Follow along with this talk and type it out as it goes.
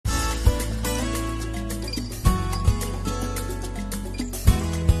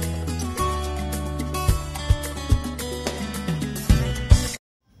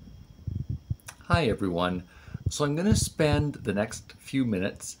Hi everyone. So I'm going to spend the next few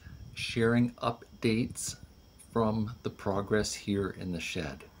minutes sharing updates from the progress here in the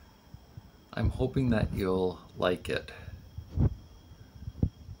shed. I'm hoping that you'll like it.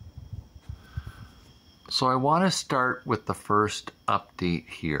 So I want to start with the first update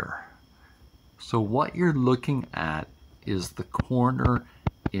here. So what you're looking at is the corner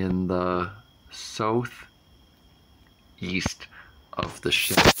in the southeast of the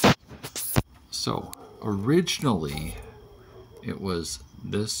shed. So originally it was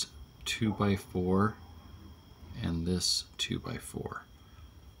this 2x4 and this 2x4,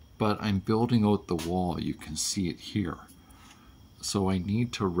 but I'm building out the wall. You can see it here, so I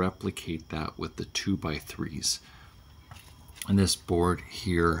need to replicate that with the 2x3s, and this board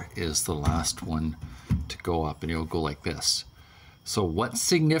here is the last one to go up, and it'll go like this. So what's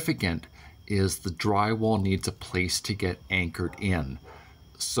significant is the drywall needs a place to get anchored in.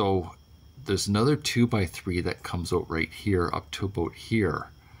 So there's another 2x3 that comes out right here up to about here.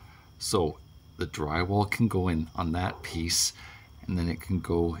 So the drywall can go in on that piece, and then it can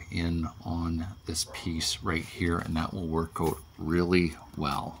go in on this piece right here, and that will work out really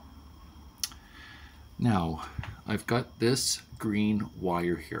well. Now, I've got this green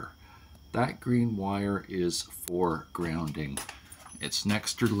wire here. That green wire is for grounding. It's an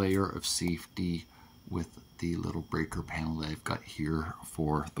extra layer of safety with the little breaker panel that I've got here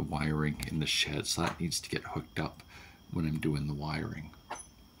for the wiring in the shed, so that needs to get hooked up when I'm doing the wiring.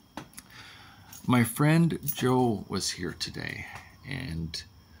 My friend Joe was here today, and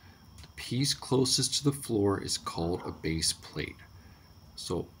the piece closest to the floor is called a base plate.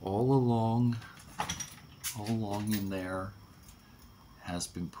 So all along in there has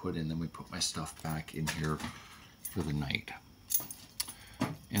been put in. Then we put my stuff back in here for the night.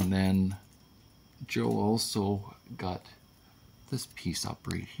 And then Joe also got this piece up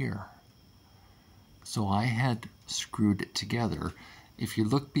right here. So I had screwed it together. If you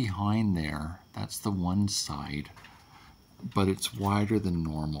look behind there, that's the one side, but it's wider than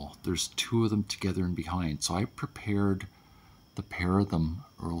normal. There's two of them together and behind. So I prepared the pair of them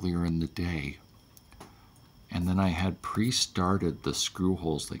earlier in the day. And then I had pre-started the screw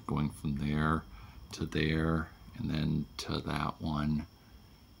holes, like going from there to there, and then to that one,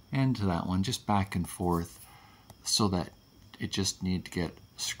 and to that one, just back and forth, so that it just needed to get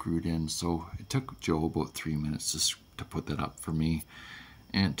screwed in. So it took Joe about 3 minutes to put that up for me,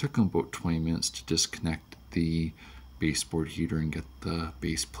 and it took him about 20 minutes to disconnect the baseboard heater and get the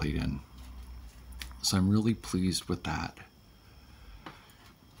base plate in. So I'm really pleased with that.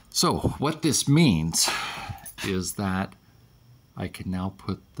 So what this means is that I can now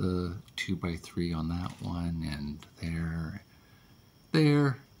put the 2x3 on that one, and there,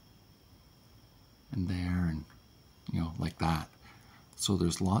 and there, and like that. So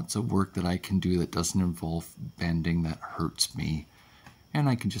there's lots of work that I can do that doesn't involve bending that hurts me, and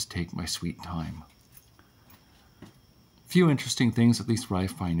I can just take my sweet time. A few interesting things, at least what I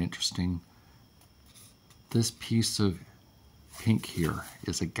find interesting. This piece of pink here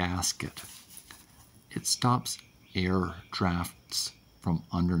is a gasket. It stops air drafts from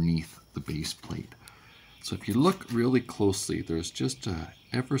underneath the base plate. So if you look really closely, there's just a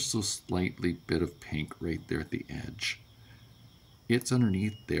ever so slightly bit of pink right there at the edge. It's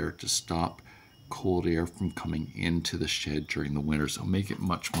underneath there to stop cold air from coming into the shed during the winter, so make it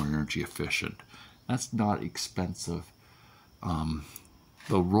much more energy efficient. That's not expensive. The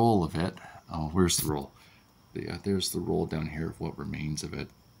roll of it, oh, where's the roll? Yeah, there's the roll down here of what remains of it.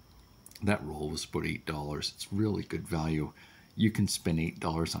 That roll was about $8. It's really good value. You can spend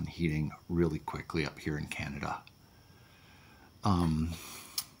 $8 on heating really quickly up here in Canada.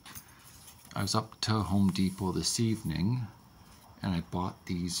 I was up to Home Depot this evening, and I bought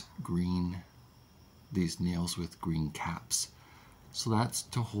these nails with green caps. So that's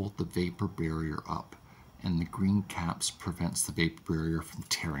to hold the vapor barrier up, and the green caps prevents the vapor barrier from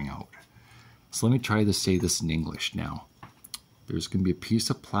tearing out. So let me try to say this in English now. There's going to be a piece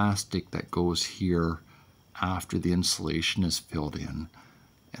of plastic that goes here after the insulation is filled in,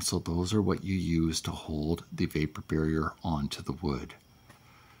 and so those are what you use to hold the vapor barrier onto the wood.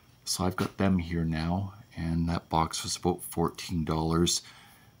 So I've got them here now, and that box was about $14,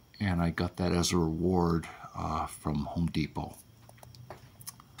 and I got that as a reward from Home Depot.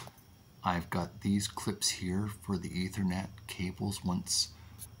 I've got these clips here for the Ethernet cables once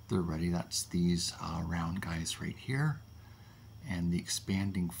they're ready. That's these round guys right here. And the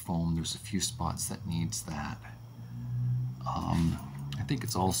expanding foam, there's a few spots that needs that. I think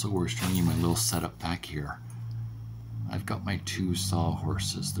it's also worth showing you my little setup back here. I've got my two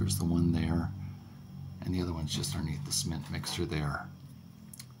sawhorses. There's the one there, and the other one's just underneath the cement mixer there.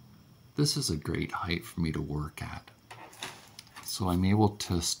 this is a great height for me to work at. So I'm able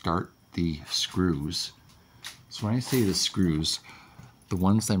to start the screws. So when I say the screws, the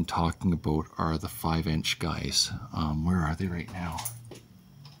ones I'm talking about are the 5-inch guys. Where are they right now?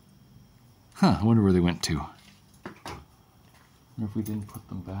 Huh, I wonder where they went to. I wonder if we didn't put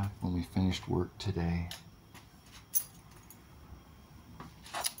them back when we finished work today.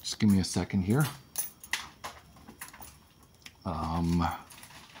 Just give me a second here.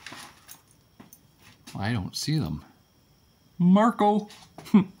 I don't see them. Marco!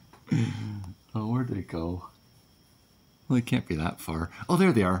 Oh, where'd they go? Well, they can't be that far. Oh,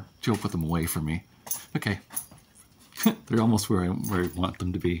 there they are. Joe put them away for me. Okay. They're almost where I want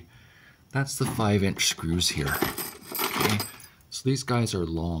them to be. That's the 5-inch screws here. Okay. So these guys are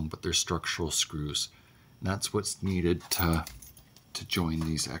long, but they're structural screws. And that's what's needed to join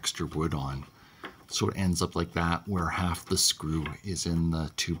these extra wood on. So it ends up like that, where half the screw is in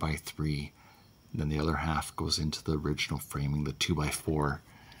the 2x3, and then the other half goes into the original framing, the 2x4,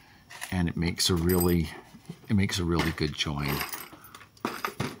 and it makes a really good join.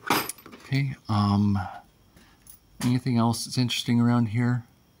 Okay. Anything else that's interesting around here?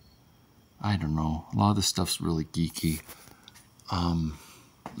 I don't know. A lot of this stuff's really geeky.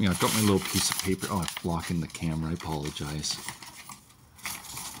 I've got my little piece of paper. Oh, it's blocking the camera. I apologize.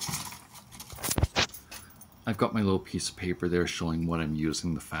 I've got my little piece of paper there showing what I'm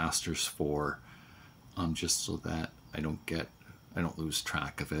using the fasteners for, just so that I don't lose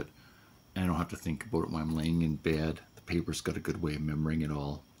track of it. And I don't have to think about it when I'm laying in bed. The paper's got a good way of remembering it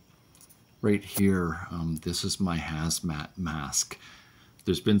all. Right here, this is my hazmat mask.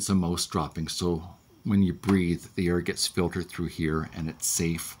 There's been some mouse dropping, so when you breathe, the air gets filtered through here and it's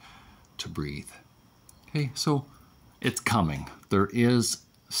safe to breathe. Okay, so it's coming. There is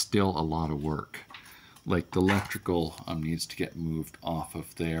still a lot of work. Like the electrical needs to get moved off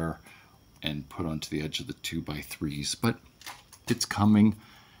of there and put onto the edge of the 2x3s, but it's coming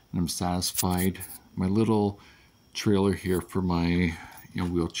and I'm satisfied. My little trailer here for my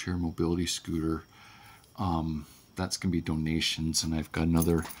wheelchair mobility scooter, that's gonna be donations, and I've got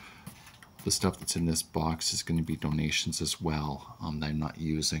the stuff that's in this box is going to be donations as well, that I'm not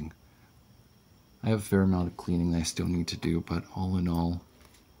using. I have a fair amount of cleaning that I still need to do, but all in all,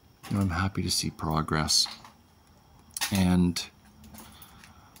 I'm happy to see progress. And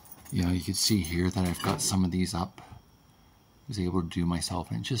you can see here that I've got some of these up. I was able to do myself,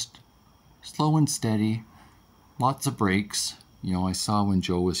 and just slow and steady, lots of breaks. I saw when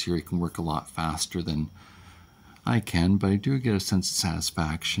Joe was here, he can work a lot faster than I can, but I do get a sense of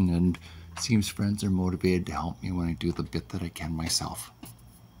satisfaction, and it seems friends are motivated to help me when I do the bit that I can myself.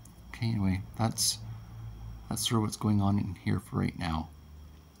 Okay, anyway, that's sort of what's going on in here for right now.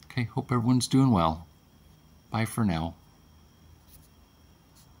 Okay, hope everyone's doing well. Bye for now.